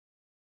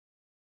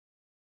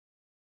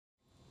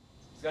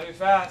It's gotta be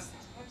fast.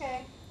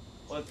 Okay.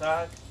 Hold it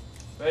tight.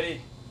 Ready?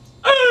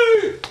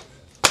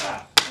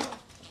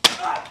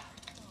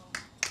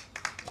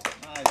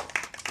 Nice.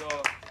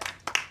 Go.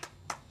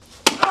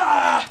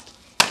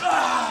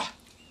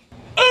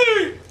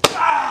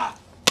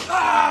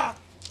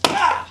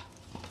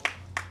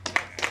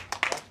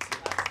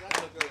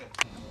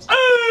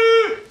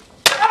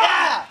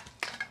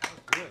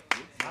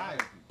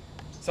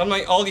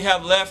 Sometimes all you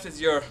have left is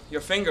your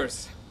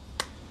fingers.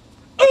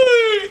 There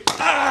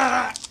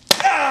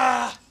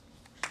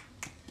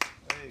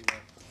you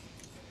go.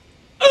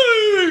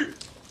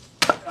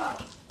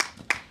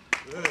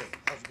 Good.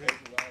 That's good.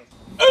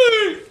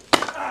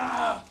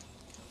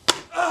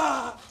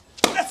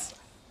 Yes.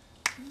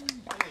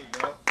 There you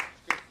go.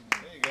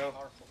 There you go.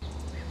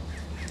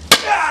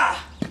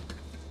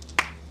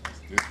 That's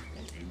good.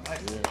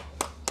 Nice. Yeah.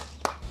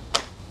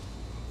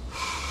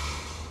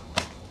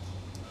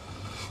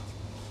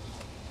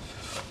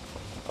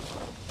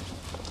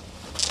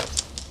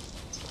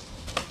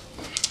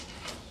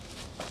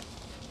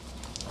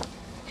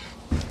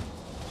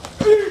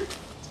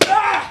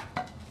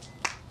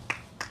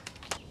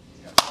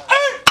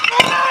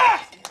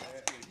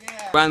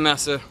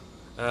 Grandmaster,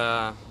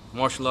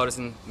 martial artist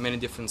in many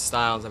different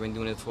styles. I've been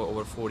doing it for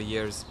over 40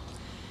 years.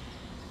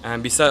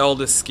 And beside all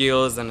the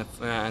skills and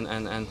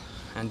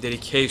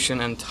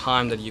dedication and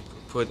time that you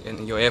put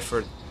in your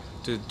effort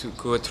to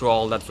go through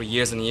all that for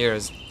years and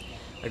years,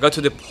 I got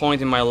to the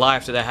point in my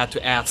life that I had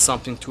to add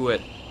something to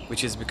it,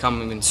 which is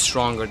becoming even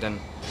stronger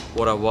than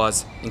what I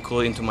was,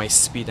 including to my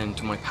speed and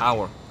to my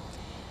power.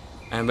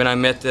 And when I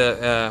met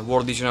the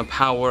World Legion of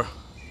Power,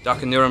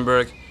 Dr.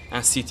 Nuremberg,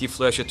 and C.T.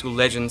 Fleischer, two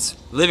legends,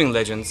 living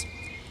legends,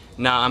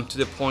 now I'm to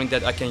the point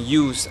that I can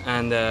use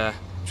and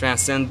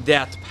transcend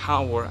that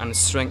power and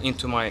strength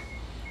into my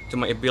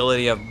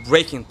ability of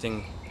breaking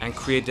things and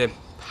create the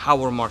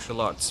power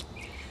martial arts.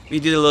 We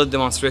did a little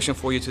demonstration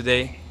for you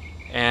today,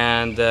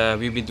 and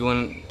we'll be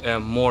doing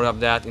more of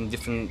that in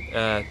different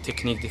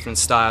technique, different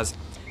styles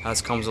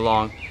as comes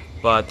along.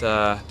 But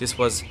this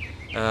was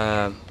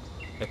a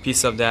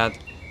piece of that,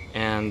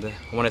 and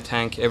I want to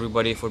thank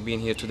everybody for being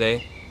here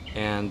today,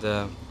 and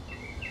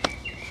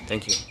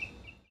thank you.